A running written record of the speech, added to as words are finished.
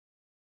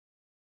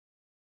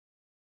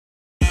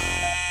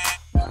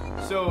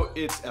So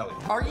it's Ellie.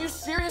 Are you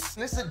serious?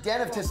 This is a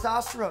den of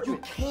testosterone. You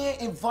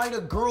can't invite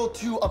a girl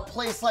to a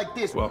place like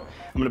this. Well,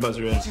 I'm gonna buzz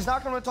her in. She's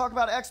not gonna talk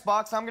about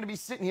Xbox. I'm gonna be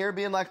sitting here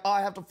being like, oh,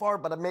 I have to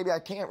fart, but maybe I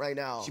can't right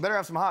now. She better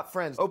have some hot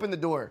friends. Open the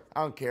door.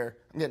 I don't care.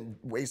 I'm getting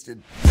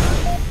wasted.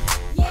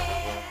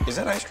 Is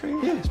that ice cream?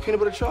 Yeah, it's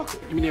peanut butter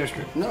chocolate. Give me the ice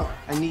cream. No,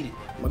 I need it.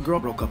 My girl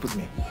broke up with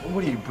me.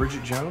 What are you,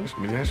 Bridget Jones?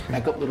 Give me the ice cream.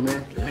 Back up, little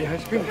man. Give me the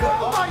ice cream.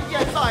 Oh,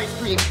 yes, ice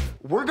cream.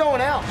 We're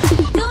going out.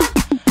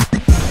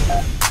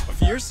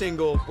 If you're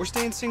single, we're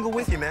staying single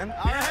with you, man.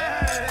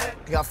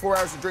 You got 4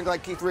 hours to drink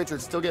like Keith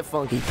Richards. Still get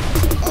funky.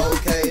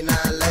 Okay,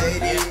 now,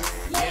 ladies.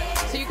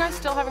 So you guys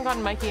still haven't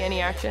gotten Mikey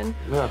any action?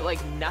 No.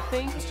 Like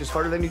nothing? It's just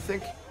harder than you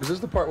think. Is this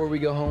the part where we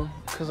go home?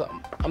 Because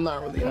I'm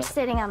not really... You're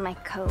sitting on my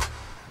coat.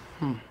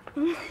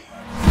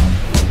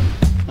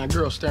 My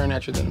girl's staring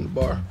at you then in the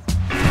bar.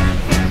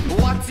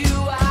 What do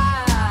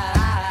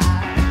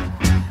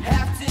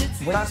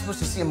We're not supposed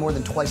to see him more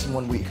than twice in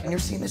 1 week. And you're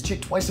seeing this chick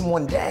twice in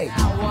 1 day.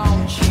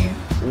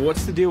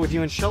 What's the deal with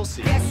you and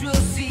Chelsea?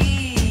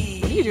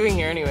 What are you doing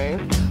here anyway?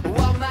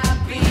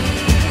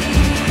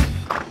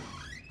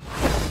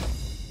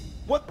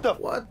 What the?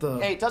 What the?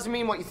 Hey, it doesn't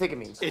mean what you think it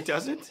means. It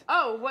doesn't?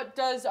 Oh, what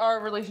does our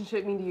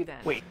relationship mean to you then?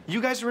 Wait, you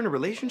guys are in a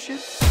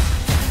relationship?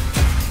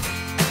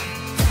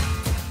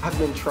 I've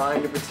been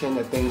trying to pretend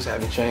that things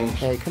haven't changed.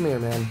 Hey, come here,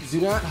 man.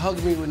 Do not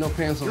hug me with no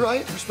pants on. You're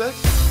right, respect.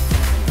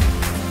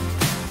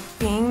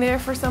 Being there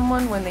for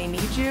someone when they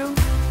need you,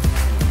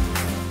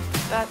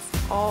 that's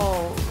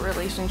all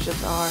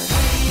relationships are.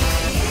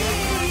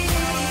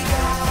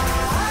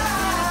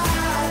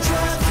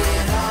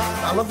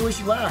 I love the way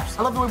she laughs.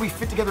 I love the way we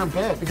fit together in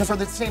bed. Because we're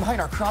the same height,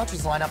 our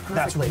crotches line up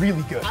perfectly. That's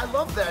really good. I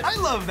love that. I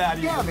love that.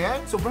 Yeah,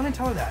 man. So run and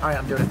tell her that. All right,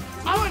 I'm doing it.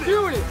 I'm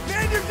doing it.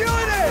 Man, you're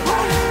doing it.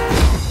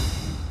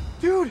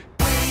 Dude.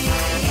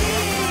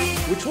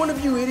 Which one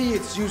of you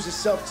idiots uses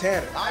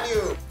self-tanner? I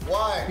do.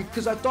 Why?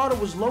 Because I thought it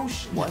was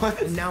lotion.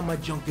 What? And now my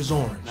junk is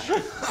orange.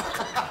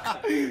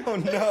 Oh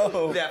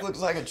no. That looks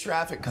like a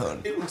traffic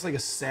cone. It looks like a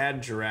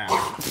sad giraffe.